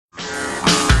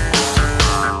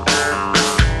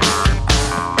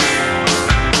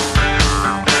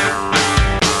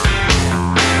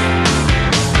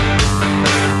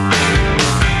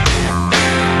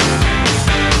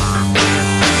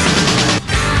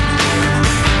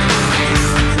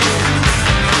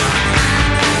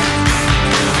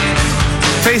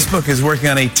Facebook is working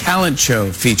on a talent show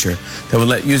feature that will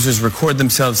let users record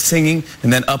themselves singing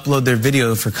and then upload their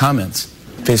video for comments.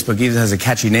 Facebook even has a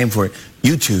catchy name for it,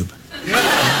 YouTube.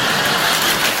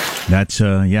 That's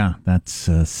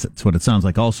what it sounds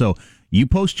like. Also, you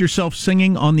post yourself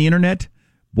singing on the internet,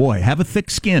 boy, have a thick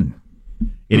skin.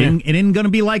 It ain't going to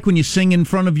be like when you sing in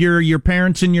front of your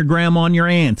parents and your grandma and your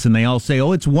aunts, and they all say,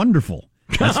 "Oh, it's wonderful."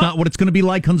 That's not what it's going to be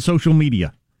like on social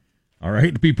media. All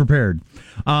right, be prepared.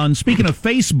 And speaking of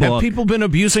Facebook, have people been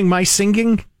abusing my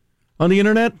singing on the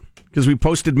internet? Because we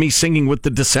posted me singing with the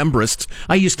Decemberists.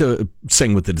 I used to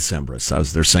sing with the Decemberists. I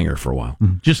was their singer for a while.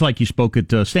 Just like you spoke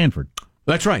at Stanford.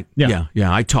 That's right. Yeah.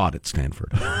 I taught at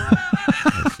Stanford.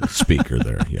 I was a speaker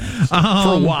there,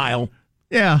 for a while.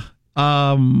 Yeah.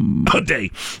 A day.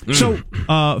 So,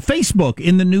 Facebook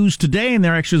in the news today, and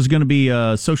there actually is going to be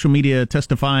social media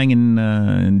testifying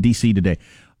in D.C. today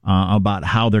about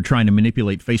how they're trying to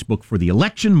manipulate Facebook for the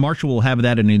election. Marshall will have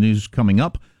that in the news coming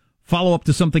up. Follow up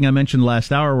to something I mentioned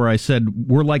last hour where I said,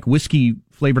 we're like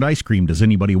whiskey-flavored ice cream. Does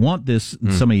anybody want this?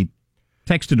 And somebody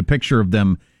texted a picture of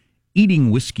them eating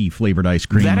whiskey-flavored ice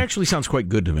cream. That actually sounds quite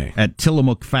good to me. At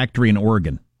Tillamook Factory in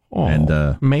Oregon. Oh,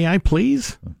 and may I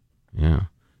please? Yeah.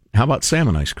 How about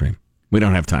salmon ice cream? We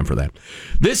don't have time for that.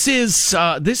 This is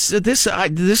this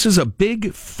is a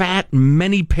big, fat,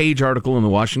 many-page article in the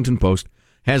Washington Post.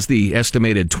 Has the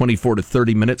estimated 24 to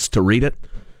 30 minutes to read it.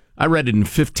 I read it in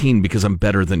 15 because I'm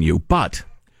better than you. But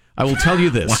I will tell you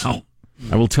this. Wow.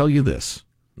 I will tell you this.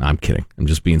 No, I'm kidding. I'm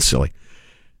just being silly.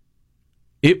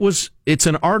 It's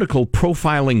an article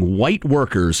profiling white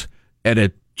workers at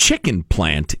a chicken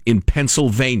plant in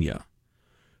Pennsylvania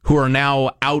who are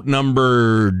now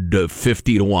outnumbered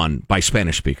 50-1 by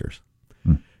Spanish speakers.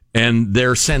 And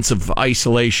their sense of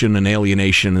isolation and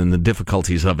alienation and the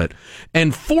difficulties of it.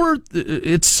 And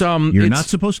you're not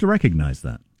supposed to recognize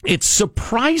that. It's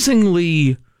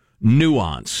surprisingly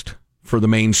nuanced for the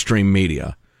mainstream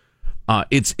media.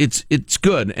 It's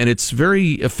good and it's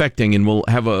very affecting, and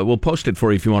we'll post it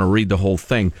for you if you want to read the whole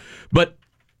thing. But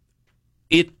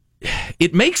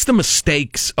it makes the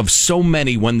mistakes of so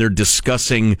many when they're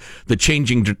discussing the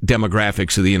changing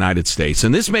demographics of the United States.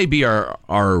 And this may be our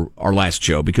last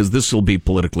show because this will be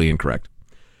politically incorrect.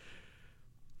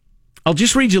 I'll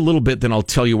just read you a little bit, then I'll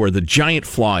tell you where the giant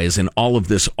flaw is in all of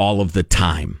this all of the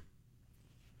time.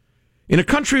 In a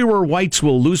country where whites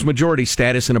will lose majority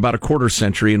status in about a quarter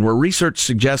century and where research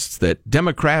suggests that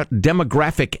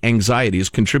demographic anxiety is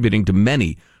contributing to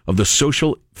many of the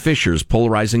social fissures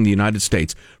polarizing the United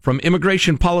States, from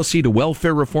immigration policy to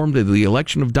welfare reform to the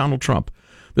election of Donald Trump,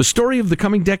 the story of the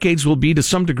coming decades will be, to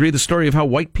some degree, the story of how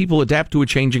white people adapt to a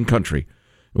changing country.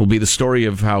 It will be the story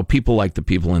of how people like the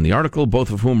people in the article,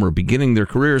 both of whom are beginning their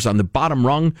careers on the bottom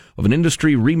rung of an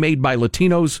industry remade by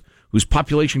Latinos, whose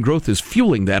population growth is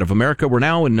fueling that of America, were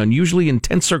now, in unusually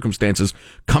intense circumstances,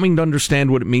 coming to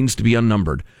understand what it means to be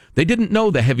unnumbered. They didn't know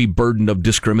the heavy burden of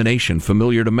discrimination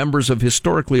familiar to members of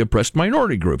historically oppressed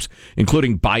minority groups,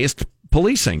 including biased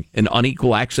policing and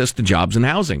unequal access to jobs and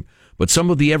housing. But some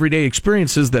of the everyday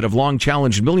experiences that have long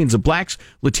challenged millions of blacks,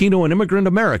 Latino, and immigrant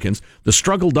Americans, the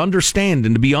struggle to understand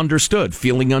and to be understood,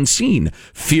 feeling unseen,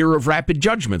 fear of rapid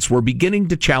judgments, were beginning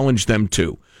to challenge them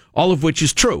too. All of which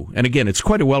is true. And again, it's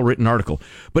quite a well-written article.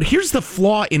 But here's the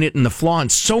flaw in it, and the flaw in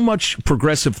so much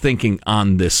progressive thinking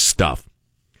on this stuff.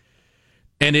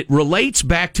 And it relates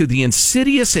back to the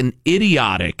insidious and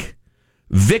idiotic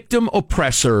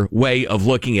victim-oppressor way of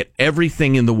looking at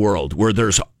everything in the world, where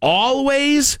there's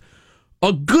always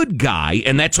a good guy,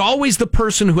 and that's always the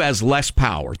person who has less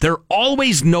power. They're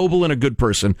always noble and a good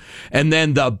person. And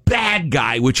then the bad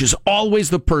guy, which is always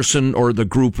the person or the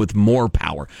group with more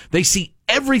power. They see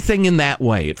everything in that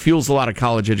way. It fuels a lot of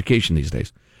college education these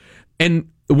days. And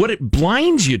what it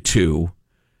blinds you to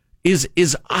is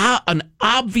an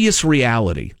obvious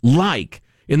reality. Like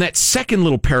in that second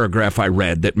little paragraph I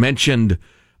read that mentioned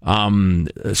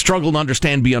struggle to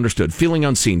understand, be understood, feeling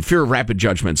unseen, fear of rapid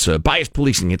judgments, biased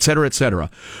policing, etc., etc.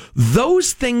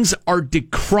 Those things are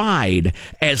decried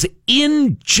as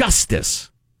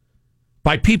injustice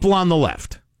by people on the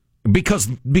left because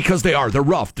they're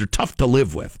rough, they're tough to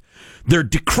live with. They're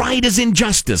decried as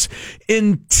injustice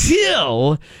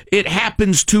until it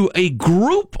happens to a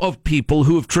group of people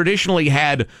who have traditionally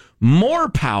had more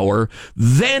power.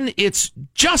 Then it's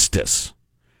justice.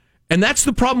 And that's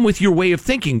the problem with your way of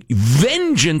thinking.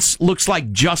 Vengeance looks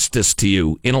like justice to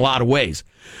you in a lot of ways.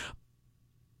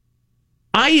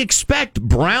 I expect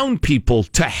brown people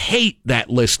to hate that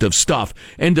list of stuff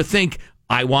and to think,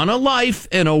 I want a life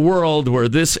in a world where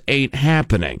this ain't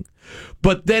happening.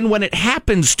 But then when it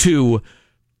happens to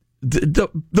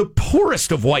the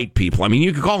poorest of white people. I mean,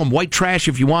 you could call them white trash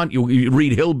if you want. You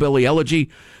read Hillbilly Elegy.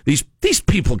 These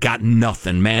people got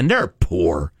nothing, man. They're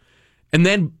poor. And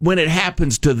then when it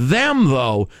happens to them,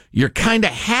 though, you're kind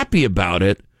of happy about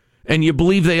it, and you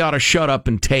believe they ought to shut up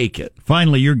and take it.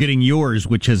 Finally, you're getting yours,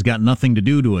 which has got nothing to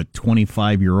do to a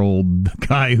 25-year-old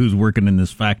guy who's working in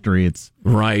this factory. It's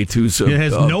right, who's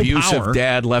has no abusive power.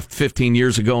 Dad left 15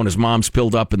 years ago, and his mom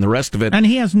spilled up and the rest of it. And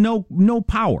he has no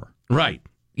power. Right.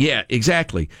 Yeah,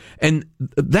 exactly. And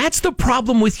that's the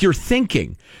problem with your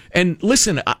thinking. And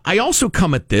listen, I also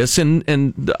come at this, and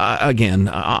again,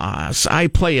 I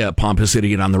play a pompous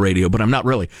idiot on the radio, but I'm not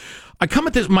really. I come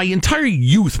at this, my entire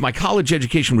youth, my college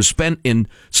education was spent in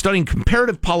studying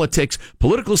comparative politics,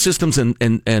 political systems,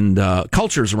 and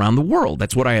cultures around the world.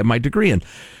 That's what I have my degree in.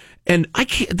 And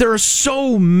there are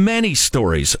so many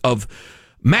stories of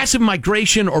massive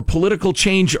migration or political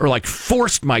change or like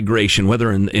forced migration,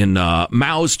 whether in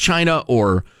Mao's China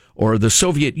or the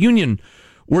Soviet Union,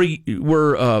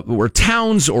 where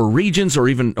towns or regions or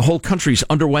even whole countries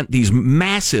underwent these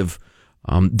massive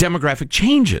demographic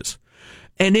changes.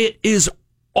 And it is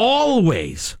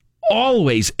always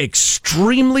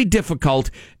extremely difficult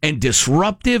and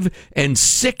disruptive and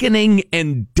sickening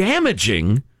and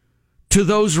damaging to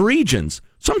those regions.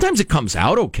 Sometimes it comes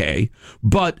out okay,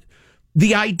 but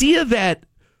the idea that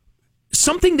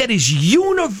something that is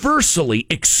universally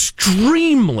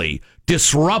extremely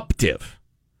disruptive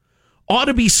ought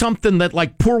to be something that,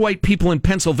 like, poor white people in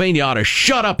Pennsylvania ought to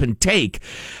shut up and take.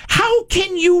 How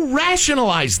can you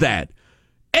rationalize that?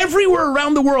 Everywhere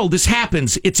around the world this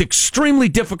happens. It's extremely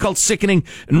difficult, sickening,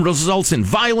 and results in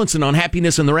violence and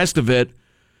unhappiness and the rest of it.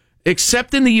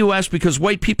 Except in the U.S., because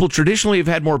white people traditionally have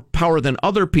had more power than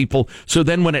other people, so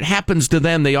then when it happens to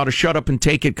them, they ought to shut up and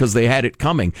take it because they had it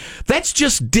coming. That's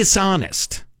just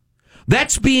dishonest.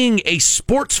 That's being a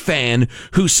sports fan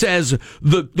who says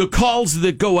the calls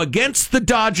that go against the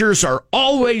Dodgers are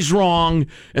always wrong,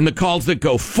 and the calls that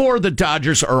go for the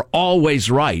Dodgers are always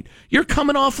right. You're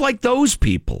coming off like those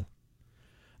people.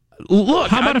 Look,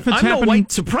 how about if it's I'm happening? No white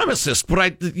supremacist,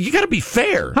 but you got to be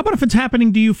fair. How about if it's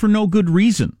happening to you for no good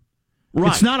reason? Right.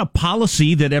 It's not a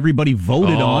policy that everybody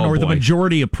voted on or the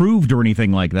majority approved or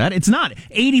anything like that. It's not.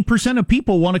 80% of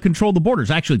people want to control the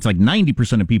borders. Actually, it's like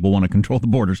 90% of people want to control the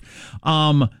borders.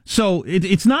 So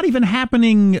it's not even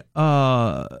happening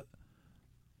under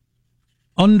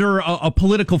a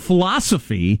political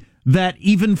philosophy that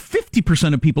even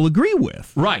 50% of people agree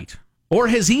with. Right. Or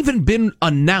has even been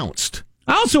announced.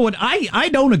 Also, I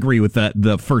don't agree with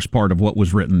the first part of what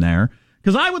was written there.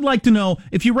 Because I would like to know,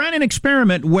 if you ran an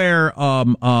experiment where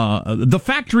the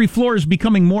factory floor is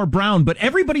becoming more brown, but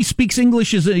everybody speaks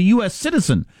English as a U.S.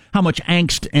 citizen, how much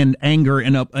angst and anger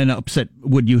and upset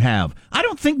would you have? I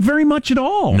don't think very much at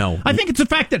all. No. I think it's the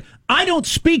fact that I don't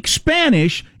speak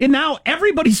Spanish, and now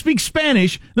everybody speaks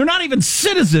Spanish. They're not even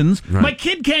citizens. Right. My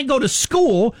kid can't go to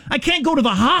school. I can't go to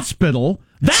the hospital.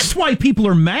 That's why people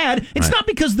are mad. It's not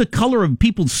because the color of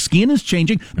people's skin is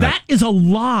changing. Right. That is a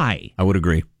lie. I would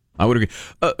agree.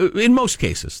 In most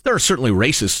cases, there are certainly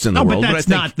racists in the world. But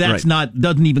that's not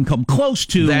doesn't even come close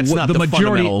to not the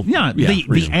majority. The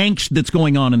reason. Angst that's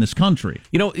going on in this country.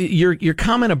 You know, your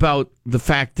comment about the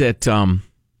fact that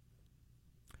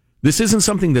this isn't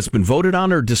something that's been voted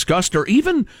on or discussed or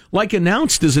even like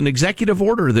announced as an executive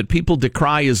order that people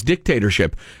decry as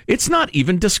dictatorship. It's not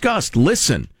even discussed.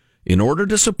 Listen. In order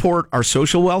to support our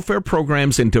social welfare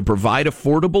programs and to provide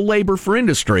affordable labor for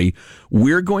industry,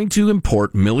 we're going to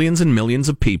import millions and millions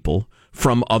of people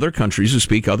from other countries who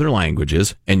speak other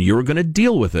languages, and you're going to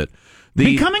deal with it.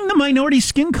 Becoming the minority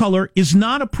skin color is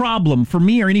not a problem for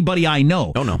me or anybody I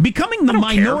know. Oh, no. Becoming the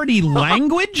minority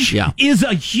language is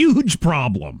a huge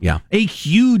problem. Yeah. A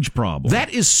huge problem. That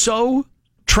is so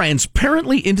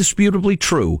transparently, indisputably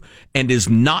true, and is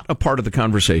not a part of the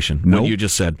conversation, what you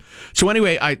just said. So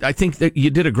anyway, I think that you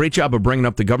did a great job of bringing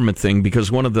up the government thing,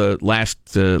 because one of the last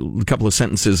couple of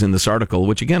sentences in this article,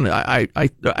 which again, I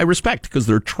respect because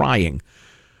they're trying,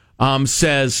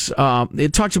 says,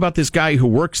 it talks about this guy who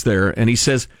works there, and he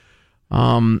says,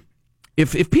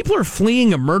 if people are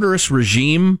fleeing a murderous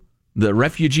regime, the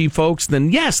refugee folks,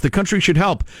 then yes, the country should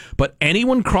help. But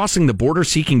anyone crossing the border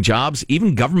seeking jobs,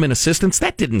 even government assistance,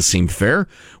 that didn't seem fair.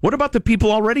 What about the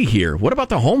people already here? What about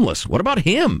the homeless? What about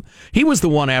him? He was the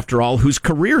one, after all, whose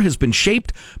career has been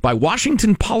shaped by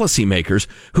Washington policymakers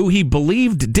who he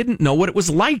believed didn't know what it was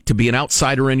like to be an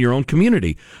outsider in your own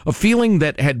community, a feeling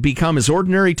that had become as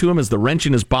ordinary to him as the wrench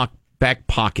in his back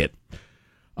pocket.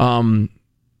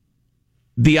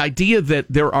 the idea that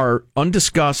there are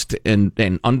undiscussed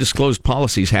and undisclosed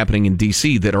policies happening in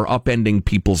D.C. that are upending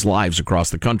people's lives across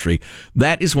the country,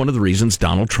 that is one of the reasons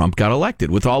Donald Trump got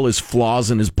elected, with all his flaws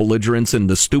and his belligerence and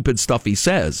the stupid stuff he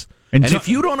says. And if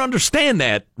you don't understand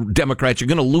that, Democrats, you're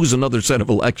going to lose another set of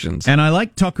elections. And I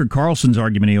like Tucker Carlson's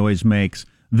argument he always makes.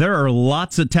 There are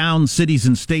lots of towns, cities,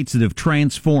 and states that have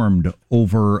transformed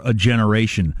over a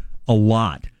generation. A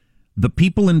lot. The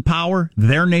people in power,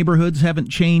 their neighborhoods haven't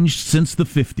changed since the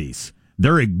 50s.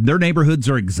 Their neighborhoods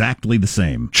are exactly the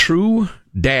same. True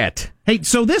dat. Hey,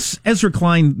 so this Ezra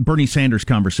Klein, Bernie Sanders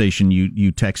conversation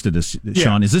you texted us,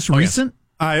 Sean, is this recent?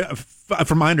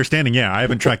 From my understanding, I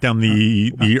haven't tracked down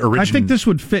the original. I think this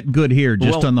would fit good here,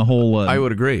 just on the whole. I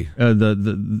would agree.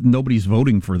 The nobody's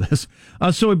voting for this,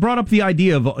 so he brought up the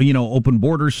idea of open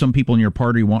borders. Some people in your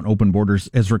party want open borders.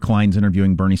 Ezra Klein's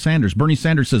interviewing Bernie Sanders. Bernie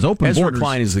Sanders says open borders. Ezra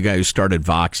Klein is the guy who started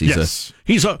Vox.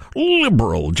 He's a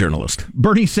liberal journalist.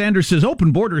 Bernie Sanders says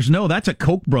open borders. No, that's a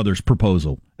Koch brothers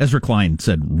proposal. Ezra Klein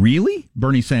said, "Really?"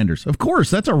 Bernie Sanders, of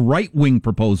course, that's a right-wing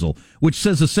proposal, which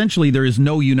says essentially there is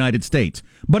no United States.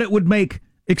 But it would make,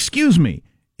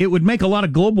 it would make a lot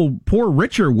of global poor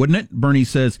richer, wouldn't it? Bernie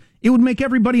says, it would make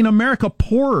everybody in America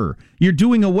poorer. You're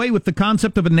doing away with the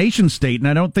concept of a nation state, and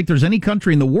I don't think there's any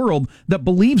country in the world that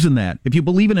believes in that. If you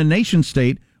believe in a nation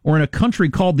state or in a country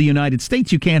called the United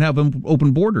States, you can't have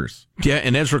open borders. Yeah,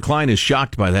 and Ezra Klein is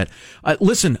shocked by that.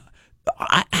 Listen,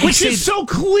 which is so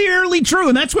clearly true,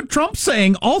 and that's what Trump's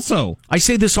saying also. I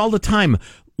say this all the time.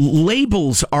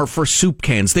 Labels are for soup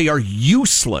cans. They are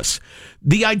useless.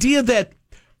 The idea that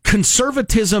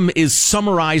conservatism is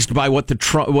summarized by what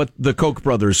the Koch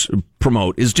brothers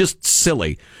promote is just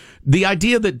silly. The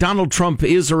idea that Donald Trump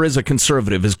is or is a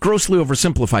conservative is grossly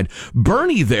oversimplified.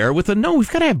 Bernie there with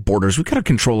we've got to have borders. We've got to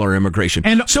control our immigration.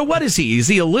 And so what is he? Is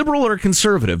he a liberal or a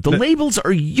conservative? The labels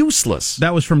are useless.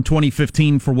 That was from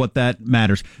 2015 for what that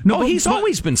matters. He's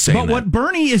always been saying that. But what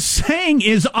Bernie is saying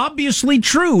is obviously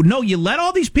true. No, you let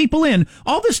all these people in.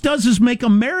 All this does is make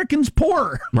Americans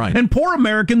poorer. Right. And poor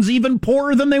Americans even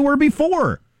poorer than they were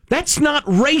before. That's not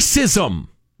racism.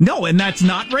 No, and that's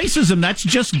not racism. That's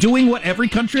just doing what every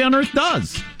country on earth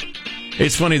does.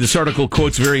 It's funny, this article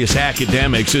quotes various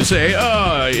academics who say,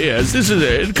 yes,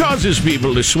 it causes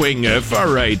people to swing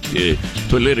far right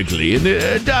politically and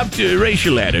adopt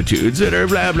racial attitudes that are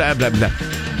blah, blah, blah, blah.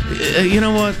 You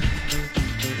know what?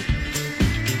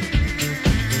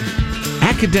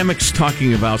 Academics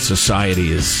talking about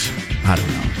society is, I don't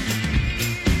know.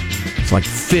 It's like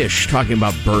fish talking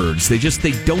about birds. They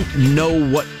don't know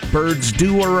what birds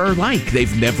do or are like.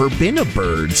 They've never been a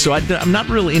bird, so I'm not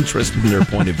really interested in their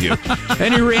point of view.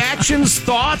 Any reactions,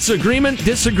 thoughts, agreement,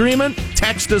 disagreement?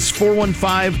 Text us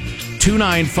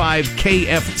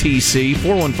 415-295-KFTC,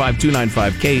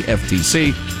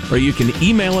 415-295-KFTC, or you can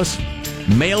email us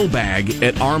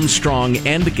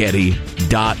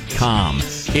mailbag@armstrongandgetty.com.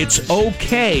 It's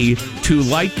okay to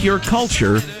like your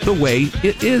culture the way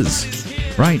it is.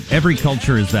 Right. Every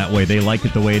culture is that way. They like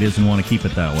it the way it is and want to keep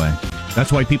it that way.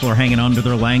 That's why people are hanging on to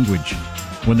their language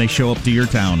when they show up to your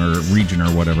town or region or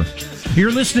whatever.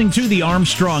 You're listening to the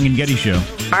Armstrong and Getty Show.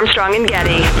 Armstrong and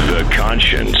Getty. The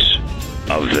conscience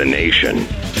of the nation.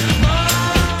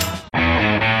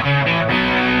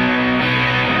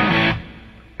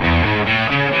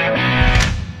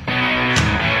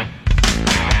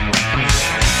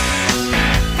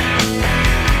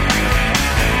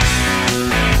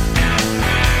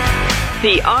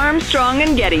 The Armstrong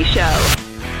and Getty Show.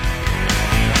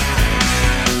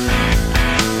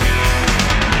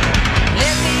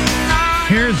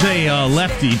 Here's a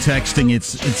lefty texting.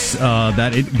 It's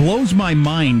that it blows my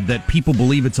mind that people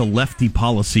believe it's a lefty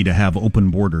policy to have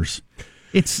open borders.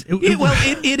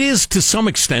 It is to some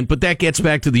extent, but that gets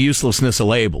back to the uselessness of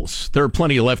labels. There are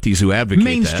plenty of lefties who advocate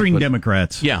mainstream that,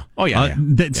 Democrats. Yeah. Oh, yeah.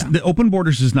 The open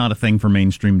borders is not a thing for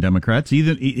mainstream Democrats,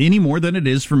 any more than it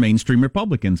is for mainstream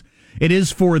Republicans. It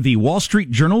is for the Wall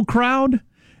Street Journal crowd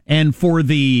and for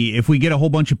if we get a whole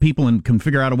bunch of people and can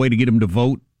figure out a way to get them to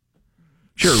vote.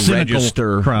 Sure,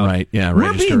 register crowd. Right? Yeah,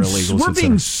 register illegals. We're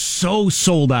being so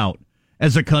sold out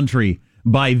as a country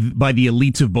by the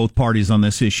elites of both parties on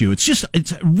this issue.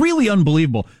 It's really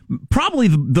unbelievable. Probably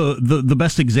the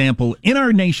best example in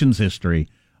our nation's history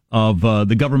of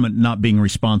the government not being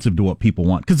responsive to what people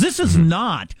want. Because this is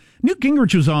not. Newt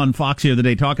Gingrich was on Fox the other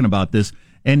day talking about this,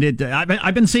 and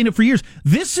I've been saying it for years.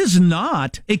 This is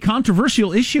not a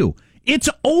controversial issue. It's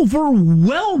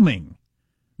overwhelming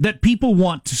that people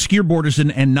want to secure borders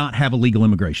and not have illegal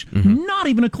immigration. Not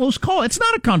even a close call. It's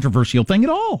not a controversial thing at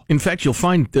all. In fact, you'll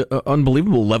find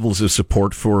unbelievable levels of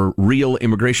support for real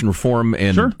immigration reform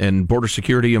and border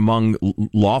security among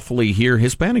lawfully here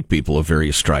Hispanic people of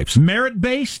various stripes.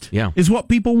 Merit-based is what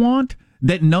people want.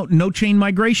 That no chain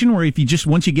migration, where if you just,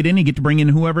 once you get in, you get to bring in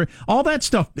whoever. All that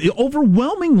stuff,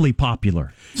 overwhelmingly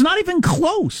popular. It's not even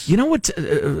close. You know what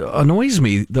annoys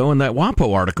me, though, in that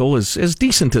WAPO article, is as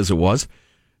decent as it was,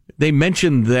 they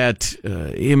mentioned that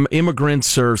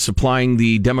immigrants are supplying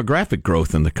the demographic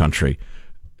growth in the country.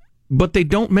 But they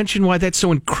don't mention why that's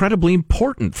so incredibly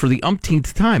important for the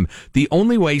umpteenth time. The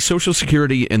only way Social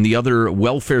Security and the other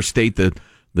welfare state, the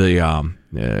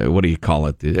what do you call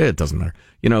it? It doesn't matter.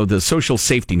 You know, the social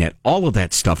safety net, all of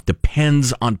that stuff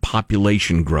depends on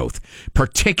population growth,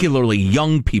 particularly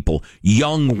young people,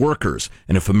 young workers.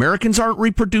 And if Americans aren't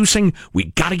reproducing,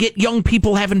 we got to get young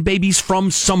people having babies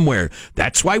from somewhere.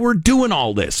 That's why we're doing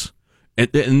all this. And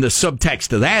the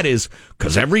subtext of that is,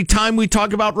 because every time we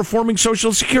talk about reforming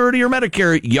Social Security or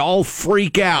Medicare, y'all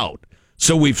freak out.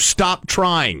 So we've stopped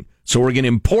trying. So we're going to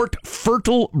import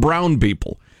fertile brown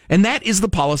people. And that is the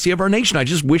policy of our nation. I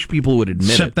just wish people would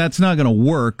admit Except it. that's not going to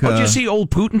work. Did you see old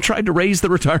Putin tried to raise the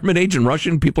retirement age in Russia,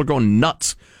 and people are going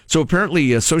nuts? So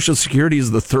apparently Social Security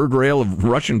is the third rail of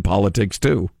Russian politics,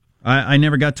 too. I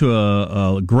never got to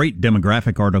a great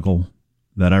demographic article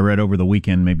that I read over the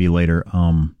weekend, maybe later.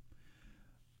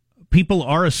 People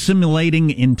are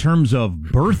assimilating in terms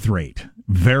of birth rate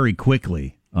very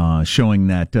quickly, showing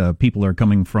that people are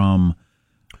coming from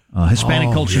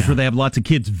Hispanic cultures where they have lots of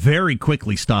kids very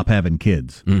quickly stop having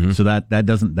kids. So that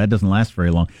doesn't last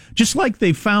very long. Just like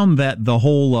they found that the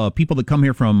whole people that come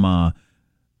here from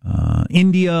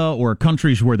India or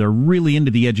countries where they're really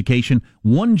into the education,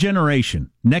 one generation,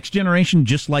 next generation,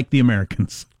 just like the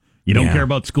Americans. You don't care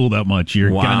about school that much.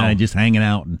 You're kind of just hanging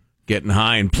out and getting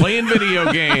high and playing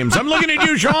video games. I'm looking at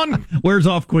you, Sean. Wears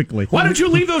off quickly. Why don't you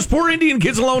leave those poor Indian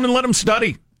kids alone and let them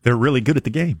study? They're really good at the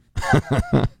game.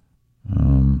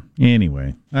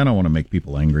 Anyway, I don't want to make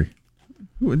people angry.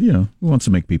 Who wants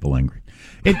to make people angry?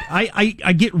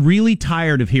 I get really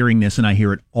tired of hearing this, and I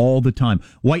hear it all the time.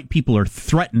 White people are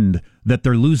threatened that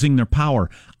they're losing their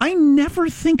power. I never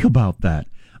think about that.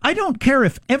 I don't care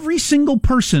if every single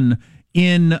person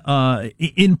in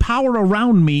power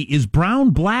around me is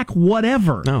brown, black,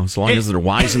 whatever. No, as long as they're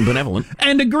wise and benevolent.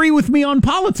 And agree with me on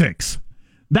politics.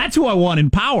 That's who I want in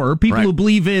power. People who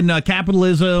believe in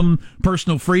capitalism,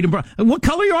 personal freedom. What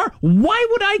color you are, why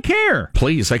would I care?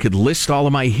 Please, I could list all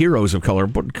of my heroes of color,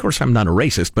 but of course I'm not a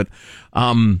racist. But,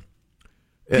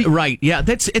 right, yeah,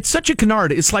 it's such a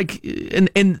canard. It's like, and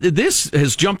this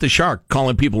has jumped the shark,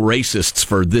 calling people racists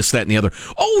for this, that, and the other.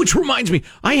 Oh, which reminds me,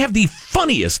 I have the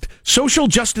funniest social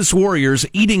justice warriors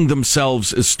eating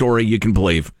themselves story you can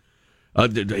believe.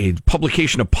 A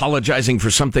publication apologizing for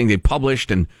something they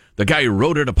published, and the guy who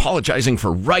wrote it apologizing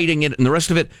for writing it, and the rest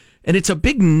of it. And it's a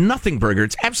big nothing burger.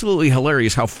 It's absolutely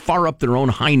hilarious how far up their own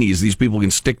heinies these people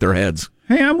can stick their heads.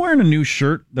 Hey, I'm wearing a new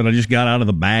shirt that I just got out of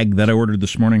the bag that I ordered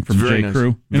this morning from J. Nice.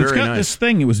 Crew. And it's got this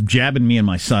thing. It was jabbing me in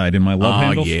my side, in my love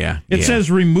handles. It says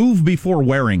remove before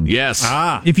wearing. Yes.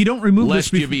 If you don't remove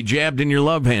Lest this... you be jabbed in your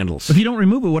love handles. If you don't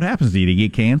remove it, what happens? Do you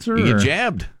get cancer? You get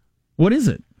jabbed. What is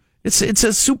it? It's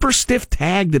a super stiff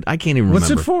tag that I can't even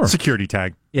remember. What's it for? Security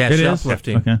tag. Yeah, it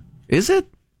shoplifting. is? Okay. Is it?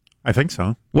 I think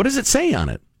so. What does it say on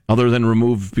it, other than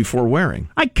remove before wearing?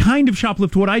 I kind of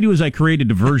shoplift. What I do is I create a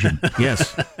diversion.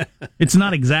 Yes. It's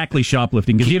not exactly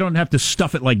shoplifting because you don't have to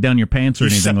stuff it like down your pants or You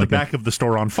anything set the like that. back of the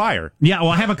store on fire. Yeah, well,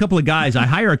 I have a couple of guys. I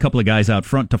hire a couple of guys out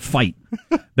front to fight.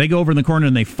 They go over in the corner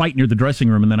and they fight near the dressing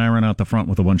room, and then I run out the front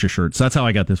with a bunch of shirts. That's how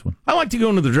I got this one. I like to go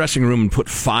into the dressing room and put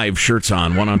 5 shirts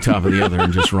on, one on top of the other,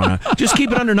 and just run out. Just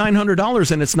keep it under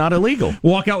 $900, and it's not illegal.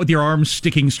 Walk out with your arms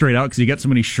sticking straight out because you got so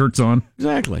many shirts on.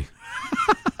 Exactly.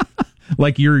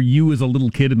 Like you're you as a little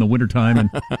kid in the wintertime. And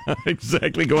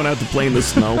Exactly, going out to play in the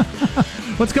snow.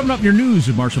 what's coming up in your news,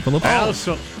 Marshall Phillips?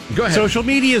 Go ahead. Social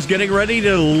media is getting ready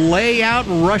to lay out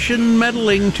Russian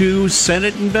meddling to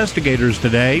Senate investigators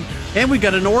today. And we've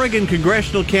got an Oregon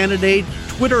congressional candidate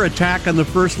Twitter attack on the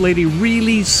First Lady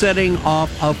really setting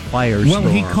off a firestorm. Well,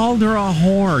 he called her a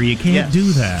whore. You can't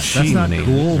do that. That's not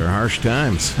cool. They're harsh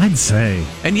times. I'd say.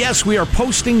 And yes, we are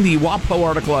posting the WAPO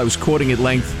article I was quoting at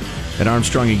length at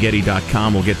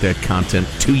ArmstrongandGetty.com. We'll get that content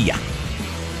to you.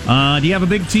 Do you have a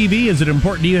big TV? Is it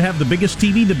important to you to have the biggest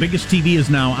TV? The biggest TV is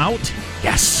now out.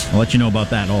 Yes. I'll let you know about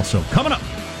that also. Coming up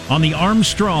on the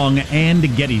Armstrong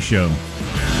and Getty Show.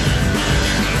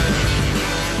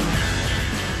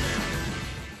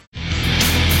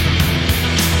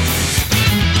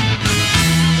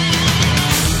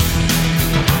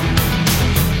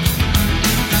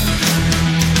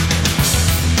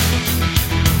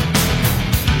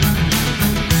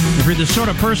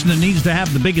 sort of person that needs to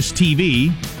have the biggest TV.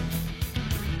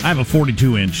 I have a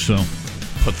 42-inch, so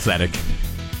Pathetic.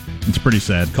 it's pretty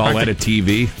sad. Call that a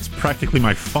TV? It's practically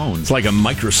my phone. It's like a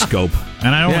microscope.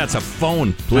 And I don't. Yeah, it's a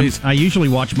phone. Please. I usually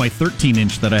watch my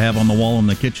 13-inch that I have on the wall in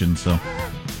the kitchen. So,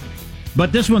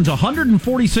 but this one's a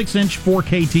 146-inch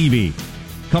 4K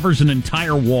TV. Covers an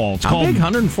entire wall. It's How called big?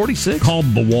 146? Called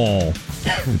The Wall.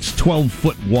 It's 12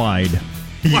 foot wide.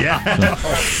 Yeah.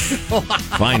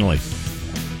 Finally.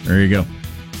 There you go.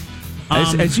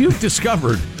 As you've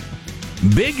discovered,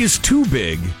 big is too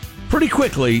big pretty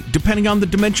quickly, depending on the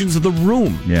dimensions of the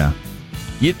room. Yeah.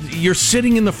 You're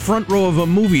sitting in the front row of a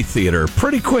movie theater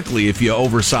pretty quickly if you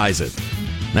oversize it.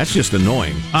 That's just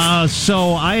annoying.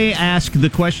 So I ask the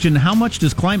question, how much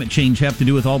does climate change have to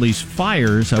do with all these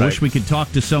fires? I wish we could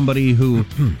talk to somebody who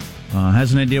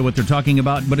has an idea what they're talking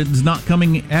about, but it's not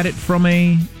coming at it from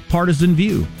a partisan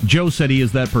view. Joe said he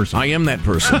is that person. I am that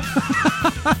person.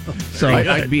 So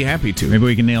I'd be happy to. Maybe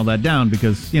we can nail that down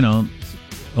because, a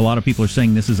lot of people are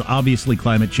saying this is obviously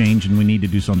climate change and we need to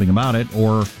do something about it,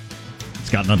 or it's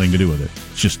got nothing to do with it.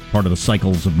 It's just part of the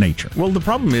cycles of nature. Well, the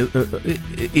problem is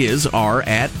the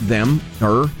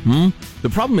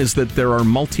problem is that there are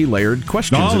multi-layered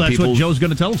questions. Oh, and that's people what Joe's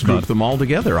going to tell us group about. them all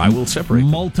together. I will separate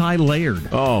them. Multi-layered.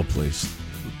 Oh, please.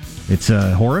 It's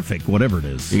horrific, whatever it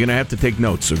is. You're going to have to take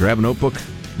notes, so grab a notebook,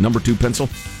 number 2 pencil,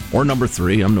 or number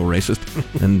 3, I'm no racist,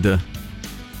 and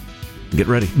get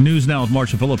ready. News now with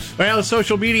Marcia Phillips. Well, the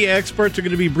social media experts are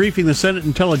going to be briefing the Senate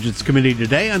Intelligence Committee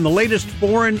today on the latest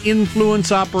foreign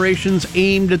influence operations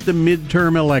aimed at the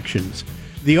midterm elections.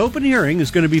 The open hearing is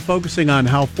going to be focusing on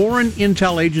how foreign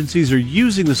intel agencies are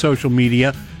using the social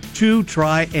media to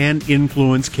try and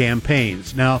influence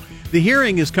campaigns. Now, the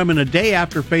hearing is coming a day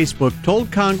after Facebook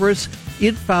told Congress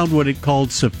it found what it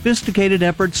called sophisticated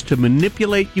efforts to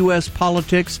manipulate U.S.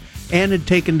 politics and had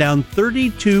taken down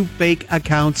 32 fake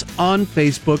accounts on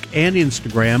Facebook and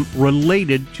Instagram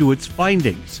related to its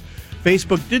findings.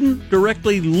 Facebook didn't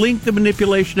directly link the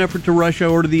manipulation effort to Russia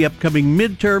or to the upcoming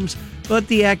midterms, but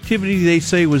the activity, they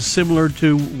say, was similar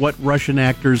to what Russian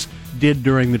actors did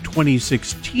during the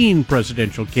 2016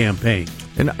 presidential campaign.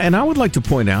 And I would like to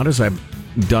point out, as I've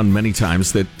done many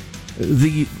times, that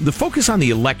the focus on the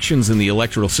elections and the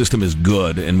electoral system is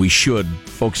good, and we should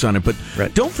focus on it. But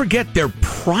don't forget, their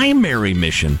primary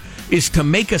mission is to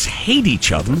make us hate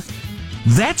each other.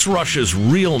 That's Russia's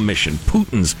real mission.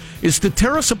 Putin's is to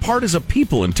tear us apart as a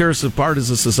people and tear us apart as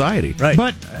a society. Right.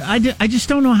 But I just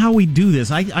don't know how we do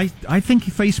this. I think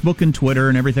Facebook and Twitter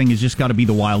and everything has just got to be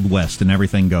the Wild West and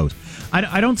everything goes.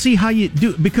 I don't see how you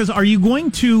do, because are you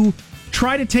going to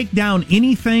try to take down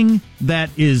anything that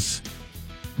is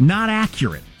not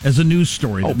accurate as a news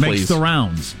story that makes the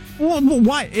rounds? Well,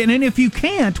 why? And if you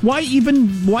can't, why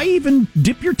even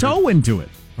dip your toe into it?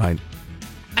 Right.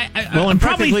 And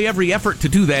practically every effort to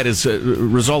do that has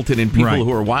resulted in people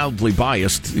who are wildly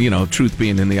biased, truth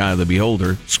being in the eye of the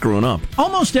beholder, screwing up.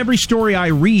 Almost every story I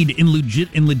read in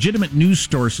legitimate news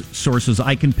sources,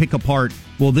 I can pick apart,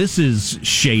 well, this is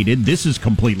shaded, this is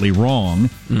completely wrong,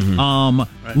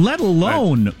 let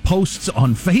alone posts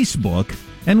on Facebook,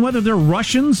 and whether they're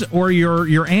Russians or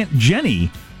your Aunt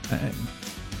Jenny.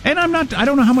 And I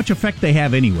don't know how much effect they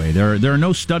have anyway. There are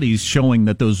no studies showing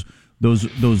that those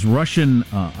Russian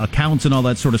accounts and all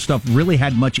that sort of stuff really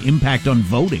had much impact on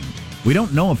voting. We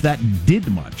don't know if that did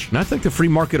much. And I think the free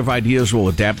market of ideas will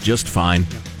adapt just fine.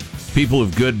 People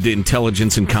of good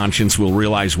intelligence and conscience will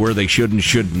realize where they should and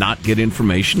should not get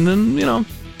information, and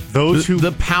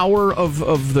the power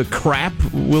of the crap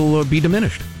will be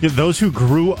diminished. Yeah, those who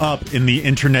grew up in the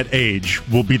internet age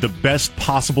will be the best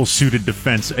possible suited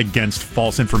defense against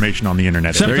false information on the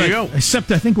internet. There you go.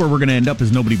 Except I think where we're going to end up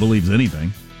is nobody believes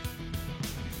anything.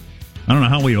 I don't know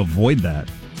how we avoid that.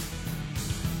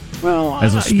 Well,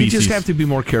 as a species, you just have to be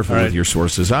more careful with your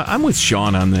sources. I'm with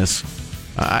Sean on this.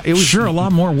 It was a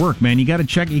lot more work, man. You got to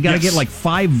check. You got to get like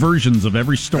 5 versions of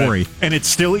every story, and it's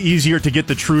still easier to get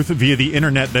the truth via the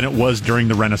internet than it was during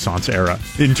the Renaissance era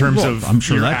in terms of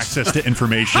your access to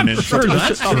information. I'm sure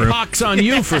that's true. Pox on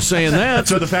you for saying that.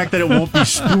 So the fact that it won't be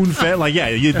spoon-fed,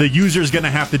 the user's going to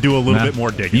have to do a little bit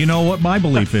more digging. You know what my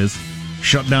belief is?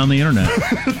 Shut down the internet.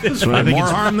 More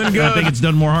harm than good. I think it's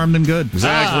done more harm than good.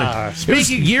 Exactly. It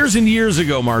was years and years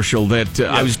ago, Marshall, that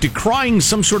I was decrying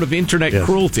some sort of internet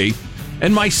cruelty,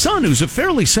 and my son, who's a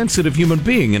fairly sensitive human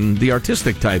being and the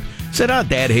artistic type, said,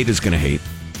 Dad, hate is going to hate.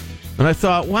 And I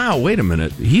thought, wow, wait a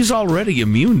minute. He's already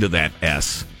immune to that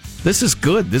S. This is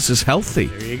good. This is healthy.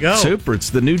 There you go. Super. It's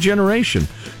the new generation.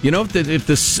 If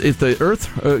the Earth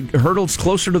hurtles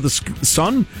closer to the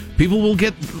sun, people will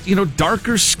get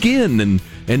darker skin, and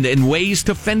and ways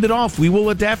to fend it off. We will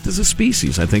adapt as a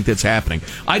species. I think that's happening.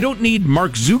 I don't need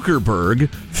Mark Zuckerberg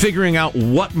figuring out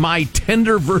what my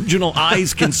tender virginal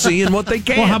eyes can see and what they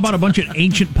can't. Well, how about a bunch of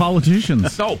ancient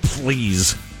politicians? Oh,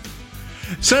 please.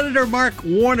 Senator Mark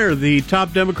Warner, the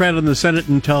top Democrat on the Senate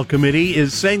Intel Committee,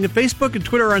 is saying that Facebook and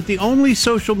Twitter aren't the only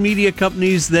social media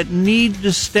companies that need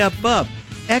to step up.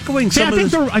 Echoing some of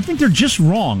this. I think they're just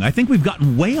wrong. I think we've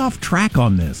gotten way off track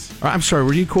on this. I'm sorry,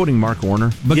 were you quoting Mark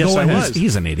Warner? But Yes, go I ahead. was.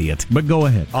 He's an idiot. But go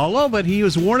ahead. But he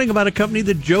was warning about a company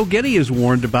that Joe Getty has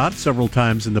warned about several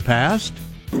times in the past.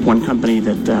 One company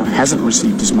that hasn't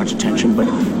received as much attention, but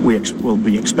we'll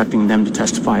be expecting them to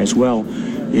testify as well,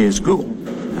 is Google.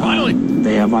 Finally.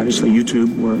 They have obviously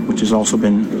YouTube, which has also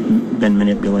been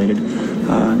manipulated,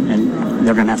 and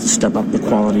they're going to have to step up the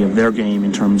quality of their game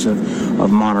in terms of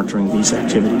monitoring these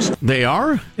activities. They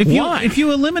are? Why? If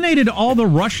you eliminated all the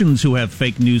Russians who have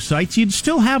fake news sites, you'd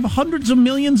still have hundreds of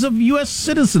millions of U.S.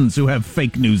 citizens who have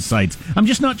fake news sites. I'm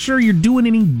just not sure you're doing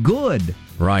any good.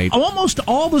 Right. Almost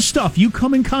all the stuff you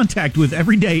come in contact with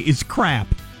every day is crap.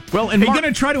 Well, and Are you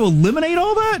going to try to eliminate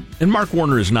all that? And Mark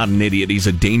Warner is not an idiot. He's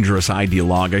a dangerous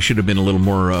ideologue. I should have been a little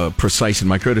more precise in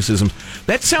my criticisms.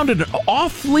 That sounded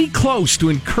awfully close to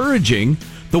encouraging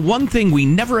the one thing we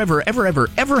never, ever, ever, ever,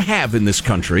 ever have in this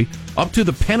country, up to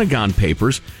the Pentagon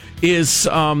Papers, is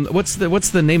what's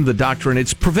the name of the doctrine?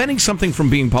 It's preventing something from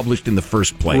being published in the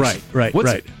first place.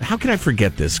 Right. How can I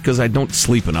forget this? Because I don't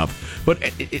sleep enough. But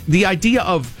the idea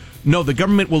of, no, the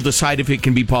government will decide if it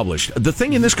can be published. The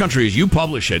thing in this country is you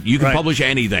publish it. You can publish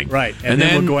anything. Right. And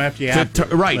then we'll go after you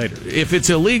later. If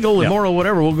it's illegal, immoral,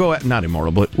 whatever, we'll go... Not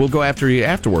immoral, but we'll go after you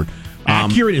afterward.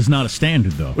 Accurate is not a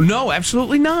standard, though. No,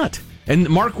 absolutely not. And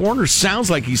Mark Warner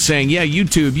sounds like he's saying, yeah,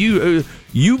 YouTube,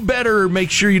 you better make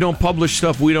sure you don't publish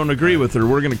stuff we don't agree with or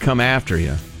we're going to come after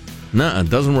you. No, it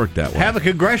doesn't work that way. Have a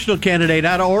congressional candidate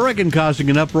out of Oregon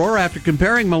causing an uproar after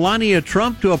comparing Melania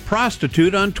Trump to a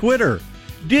prostitute on Twitter.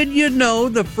 Did you know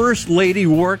the First Lady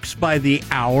works by the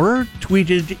hour?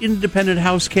 Tweeted independent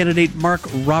House candidate Mark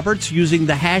Roberts using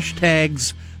the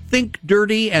hashtags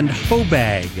ThinkDirty and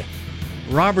Hobag.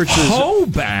 Roberts is...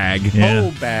 Hobag? Yeah.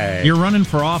 Hobag. You're running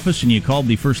for office and you called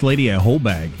the First Lady a whole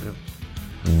bag.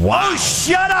 Wow. Oh,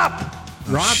 shut up!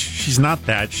 She's not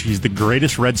that. She's the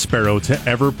greatest Red Sparrow to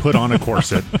ever put on a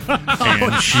corset.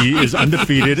 And she is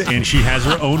undefeated, and she has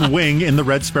her own wing in the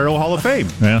Red Sparrow Hall of Fame.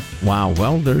 Yeah. Wow,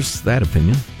 well, there's that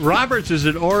opinion. Roberts is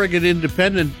an Oregon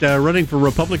independent running for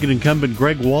Republican incumbent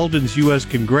Greg Walden's U.S.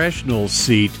 congressional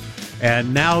seat.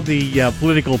 And now the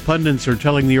political pundits are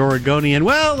telling the Oregonian,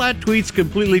 well, that tweet's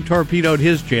completely torpedoed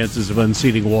his chances of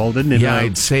unseating Walden.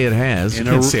 I'd say it has. You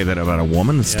can't say that about a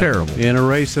woman. It's terrible. In a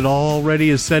race that already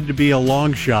is said to be a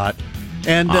long shot.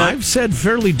 And I've said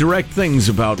fairly direct things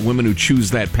about women who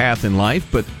choose that path in life,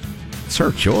 but it's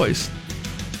her choice.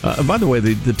 By the way,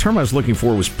 the term I was looking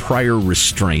for was prior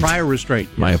restraint. Prior restraint.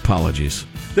 Yes. My apologies.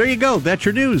 There you go. That's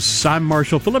your news. I'm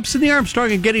Marshall Phillips in the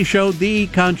Armstrong and Getty Show, the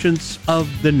conscience of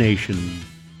the nation.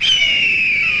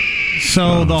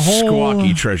 So the whole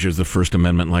Squawky treasures the First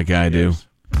Amendment like I do.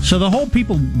 So the whole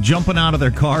people jumping out of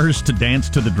their cars to dance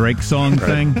to the Drake song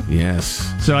thing.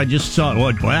 Yes. So I just saw,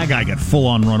 boy, that guy got full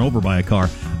on run over by a car.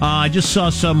 I just saw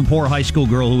some poor high school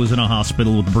girl who was in a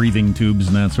hospital with breathing tubes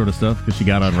and that sort of stuff because she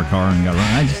got out of her car and got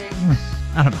run.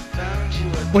 I don't know.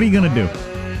 What are you going to do?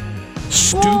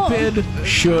 Stupid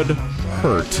should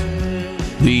hurt.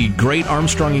 The great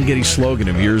Armstrong and Getty slogan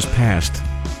of years past.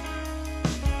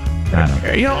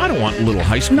 I don't want little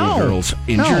high school girls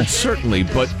injured, certainly,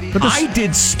 but I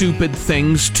did stupid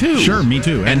things too. Sure, me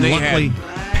too. And they had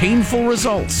painful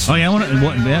results. Oh, yeah,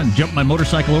 I jumped my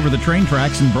motorcycle over the train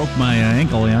tracks and broke my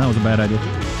ankle. Yeah, that was a bad idea.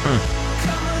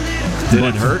 Did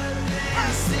it hurt?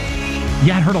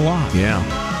 Yeah, it hurt a lot. Yeah.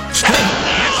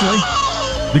 Actually,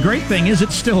 the great thing is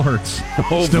it still hurts.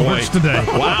 Still hurts today.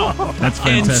 Wow. That's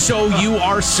fantastic. And so you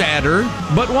are sadder,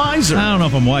 but wiser. I don't know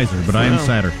if I'm wiser, but I am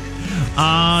sadder.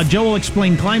 Joe will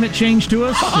explain climate change to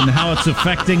us and how it's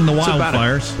affecting the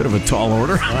wildfires. Bit of a tall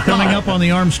order. Coming up on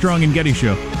the Armstrong and Getty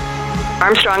Show.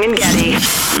 Armstrong and Getty.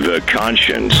 The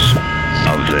conscience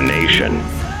of the nation.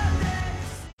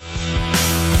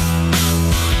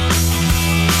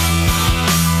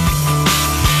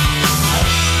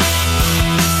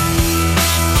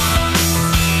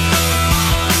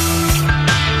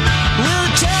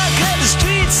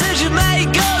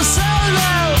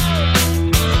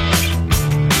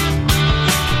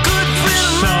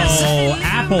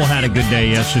 Apple had a good day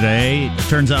yesterday. It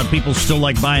turns out people still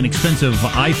like buying expensive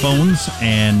iPhones,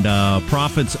 and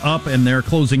profits up, and they're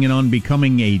closing in on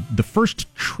becoming the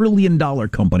first $1 trillion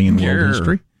company in world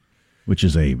history. which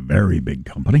is a very big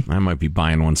company. I might be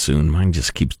buying one soon. Mine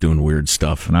just keeps doing weird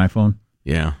stuff. An iPhone?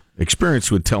 Yeah. Experience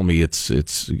would tell me it's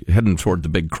heading toward the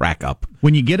big crack up.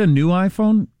 When you get a new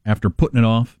iPhone, after putting it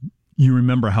off, you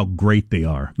remember how great they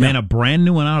are. Man, a brand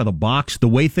new one out of the box, the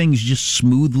way things just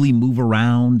smoothly move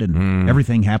around and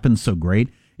everything happens so great.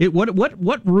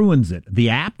 What ruins it? The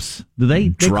apps? Do they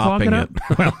clog it up?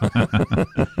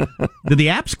 Do the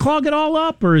apps clog it all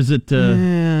up, or is it?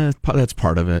 Yeah, that's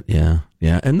part of it. Yeah.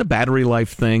 And the battery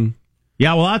life thing.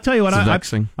 Yeah, well, I'll tell you what.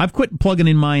 I've quit plugging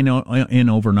in mine in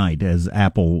overnight, as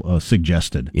Apple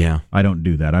suggested. Yeah, I don't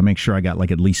do that. I make sure I got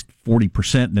like at least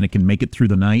 40%, then it can make it through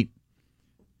the night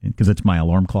because it's my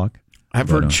alarm clock. I've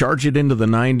heard charge it into the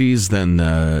 90s, then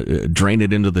drain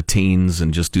it into the teens,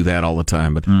 and just do that all the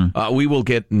time. But we will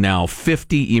get now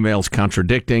 50 emails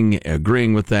contradicting,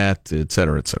 agreeing with that, et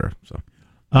cetera, et cetera. So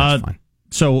that's fine.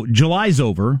 So July's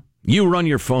over. You run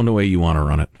your phone the way you want to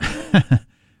run it.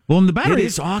 Well, in the battery, it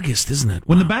is August, isn't it?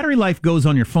 When the battery life goes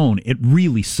on your phone, it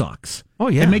really sucks. Oh,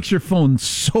 yeah. It makes your phone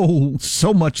so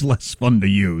much less fun to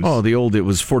use. Oh, it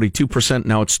was 42%,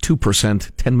 now it's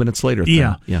 2% 10 minutes later.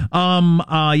 Yeah.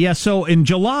 Yeah. So in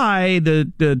July,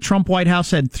 the Trump White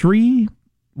House had 3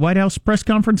 White House press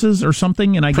conferences or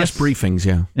something, and press briefings,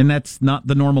 yeah. And that's not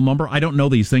the normal number. I don't know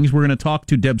these things. We're going to talk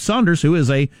to Deb Saunders, who is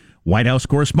a White House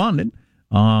correspondent,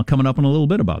 coming up in a little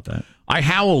bit about that. I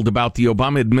howled about the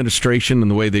Obama administration and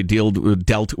the way they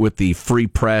dealt with the free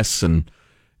press and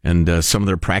some of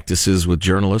their practices with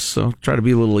journalists. So try to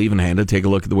be a little even-handed. Take a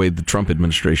look at the way the Trump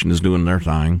administration is doing their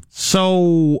thing.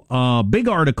 So, big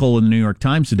article in the New York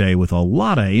Times today with a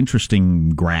lot of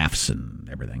interesting graphs and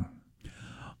everything.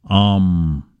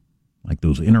 Like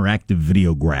those interactive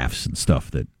video graphs and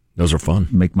stuff that those are fun.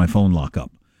 Make my phone lock up.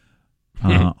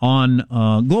 On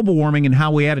global warming and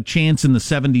how we had a chance in the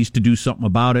 70s to do something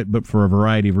about it, but for a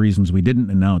variety of reasons we didn't,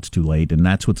 and now it's too late, and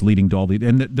that's what's leading to all the...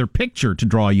 And their picture, to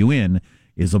draw you in,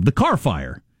 is of the car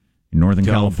fire in Northern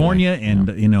California, and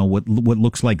what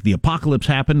looks like the apocalypse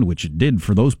happened, which it did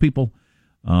for those people,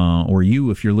 or you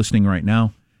if you're listening right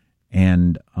now,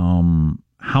 and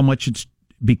how much it's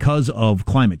because of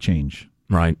climate change.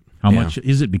 Right. How much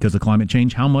is it because of climate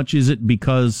change? How much is it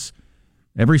because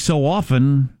every so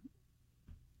often...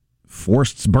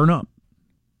 forests burn up.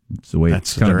 That's the way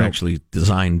they're actually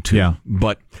designed to. Yeah.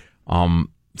 But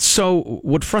so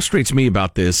what frustrates me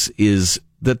about this is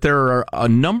that there are a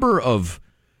number of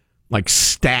like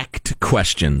stacked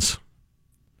questions.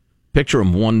 Picture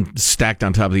them, one stacked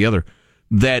on top of the other,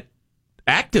 that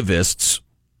activists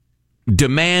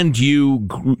demand you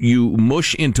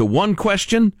mush into one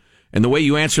question, and the way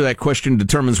you answer that question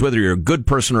determines whether you're a good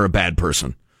person or a bad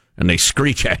person. And they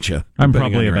screech at you. I'm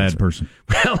probably a bad person.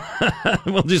 Well,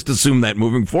 we'll just assume that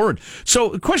moving forward.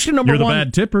 So, question number one. You're the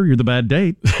bad tipper. You're the bad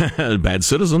date. Bad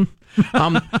citizen.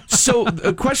 So,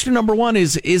 question number one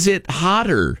is it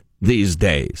hotter these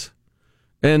days?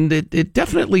 And it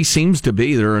definitely seems to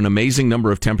be. There are an amazing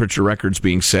number of temperature records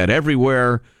being set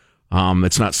everywhere.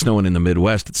 It's not snowing in the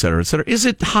Midwest, et cetera, et cetera. Is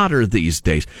it hotter these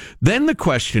days? Then the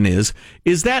question is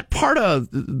that part of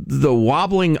the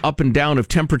wobbling up and down of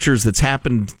temperatures that's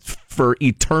happened for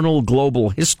eternal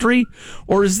global history?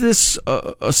 Or is this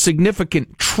a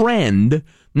significant trend,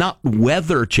 not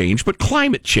weather change, but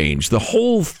climate change? The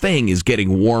whole thing is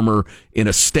getting warmer in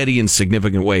a steady and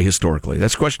significant way historically.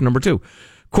 That's question number 2.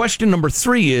 Question number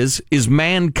 3 is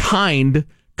mankind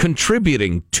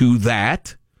contributing to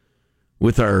that?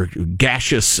 With our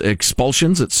gaseous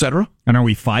expulsions, etc. And are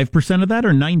we 5% of that or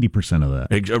 90% of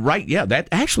that? Right, yeah.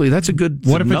 That's a good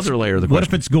another layer of the question. What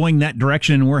if it's going that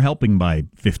direction and we're helping by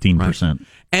 15%? Right.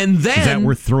 And then, is that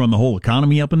worth throwing the whole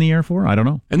economy up in the air for? I don't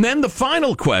know. And then the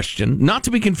final question, not to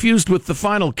be confused with the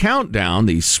final countdown,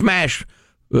 the smash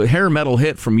hair metal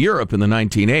hit from Europe in the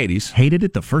 1980s. Hated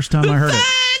it the first time I heard it.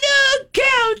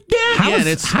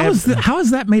 How has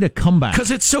that made a comeback?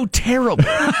 Because it's so terrible.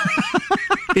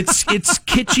 It's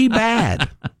kitschy bad.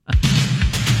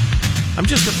 I'm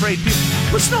just afraid people...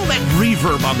 Listen to all that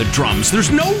reverb on the drums.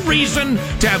 There's no reason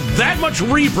to have that much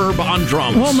reverb on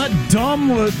drums. Well, that dumb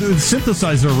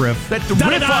synthesizer riff. That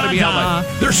riff ought to be out.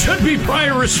 There should be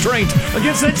prior restraint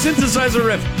against that synthesizer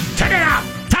riff. Take it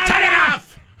off! Take it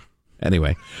off!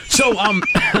 Anyway, so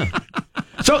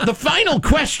so the final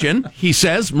question, he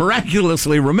says,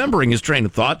 miraculously remembering his train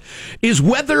of thought, is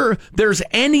whether there's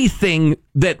anything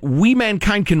that we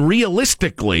mankind can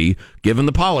realistically, given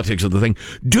the politics of the thing,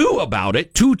 do about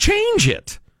it to change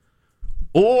it.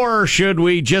 Or should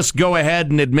we just go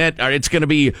ahead and admit it's going to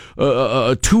be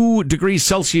 2 degrees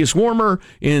Celsius warmer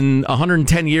in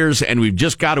 110 years, and we've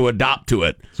just got to adopt to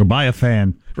it? So buy a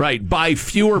fan. Right. Buy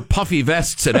fewer puffy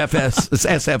vests at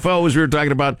SFO, as we were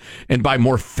talking about, and buy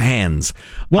more fans.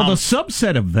 Well, the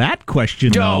subset of that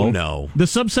question, though, the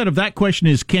subset of that question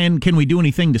is, can we do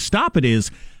anything to stop it,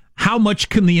 is how much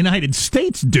can the United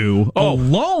States do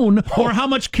alone, or how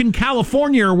much can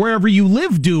California or wherever you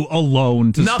live do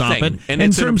alone to stop it? And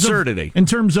it's an absurdity. In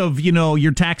terms of,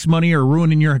 your tax money or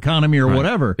ruining your economy or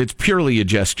whatever. It's purely a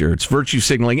gesture. It's virtue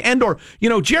signaling. And or,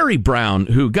 Jerry Brown,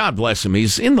 who, God bless him,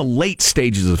 he's in the late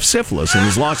stages of syphilis and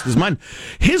has lost his mind.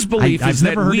 His belief is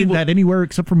that I've never heard that anywhere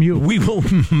except from you. We will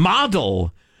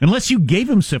model... Unless you gave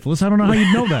him syphilis, I don't know how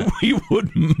you'd know that. We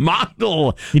would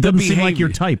model He doesn't seem like your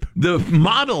type. The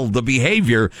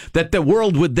behavior that the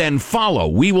world would then follow.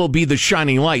 We will be the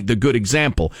shining light, the good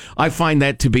example. I find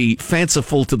that to be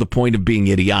fanciful to the point of being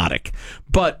idiotic.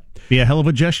 But be a hell of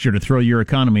a gesture to throw your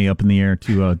economy up in the air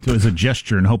to as a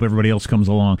gesture and hope everybody else comes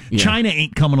along. Yeah. China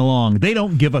ain't coming along. They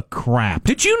don't give a crap.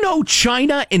 Did you know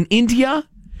China and India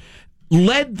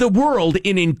led the world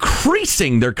in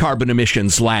increasing their carbon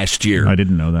emissions last year? I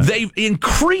didn't know that. They've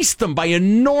increased them by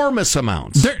enormous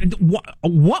amounts.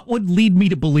 What would lead me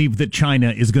to believe that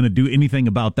China is going to do anything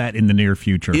about that in the near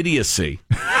future? Idiocy.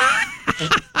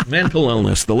 Mental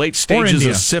illness, the late stages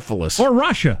of syphilis. Or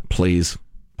Russia. Please.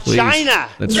 China.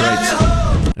 That's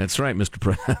right. That's right, Mr.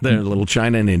 President. There, little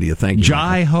China and India. Thank you.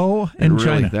 Jai-ho and really,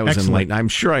 China. That was enlightening. I'm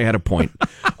sure I had a point.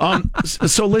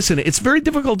 So listen, it's very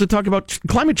difficult to talk about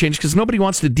climate change because nobody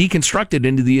wants to deconstruct it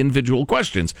into the individual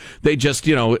questions. They just,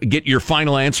 get your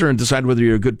final answer and decide whether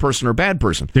you're a good person or a bad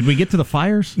person. Did we get to the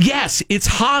fires? Yes, it's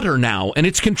hotter now, and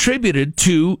it's contributed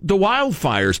to the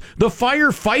wildfires. The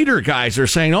firefighter guys are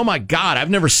saying, oh my God, I've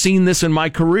never seen this in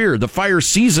my career. The fire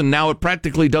season now, it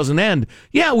practically doesn't end.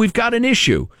 Yeah, we've got an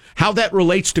issue. How that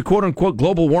relates to quote-unquote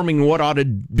global warming and what ought to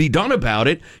be done about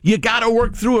it, you got to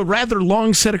work through a rather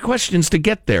long set of questions to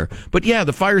get there. But yeah,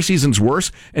 the fire season's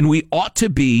worse, and we ought to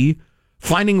be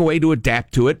finding a way to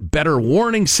adapt to it, better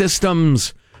warning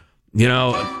systems.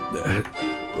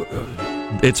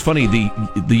 It's funny,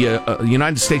 the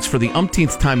United States for the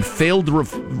umpteenth time failed to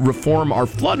reform our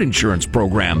flood insurance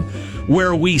program,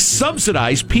 where we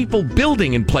subsidize people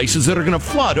building in places that are going to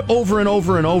flood over and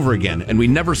over and over again, and we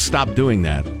never stop doing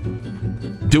that.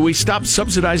 Do we stop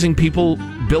subsidizing people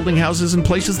building houses in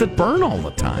places that burn all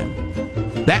the time?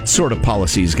 That sort of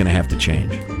policy is going to have to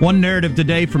change. One narrative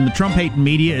today from the Trump-hating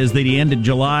media is that he ended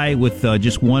July with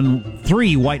just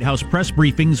 3 White House press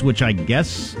briefings, which I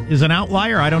guess is an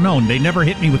outlier. I don't know. And they never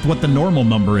hit me with what the normal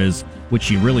number is, which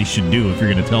you really should do if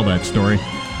you're going to tell that story.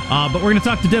 But we're going to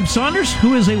talk to Deb Saunders,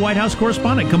 who is a White House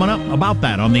correspondent, coming up about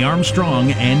that on the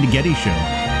Armstrong and Getty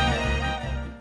Show.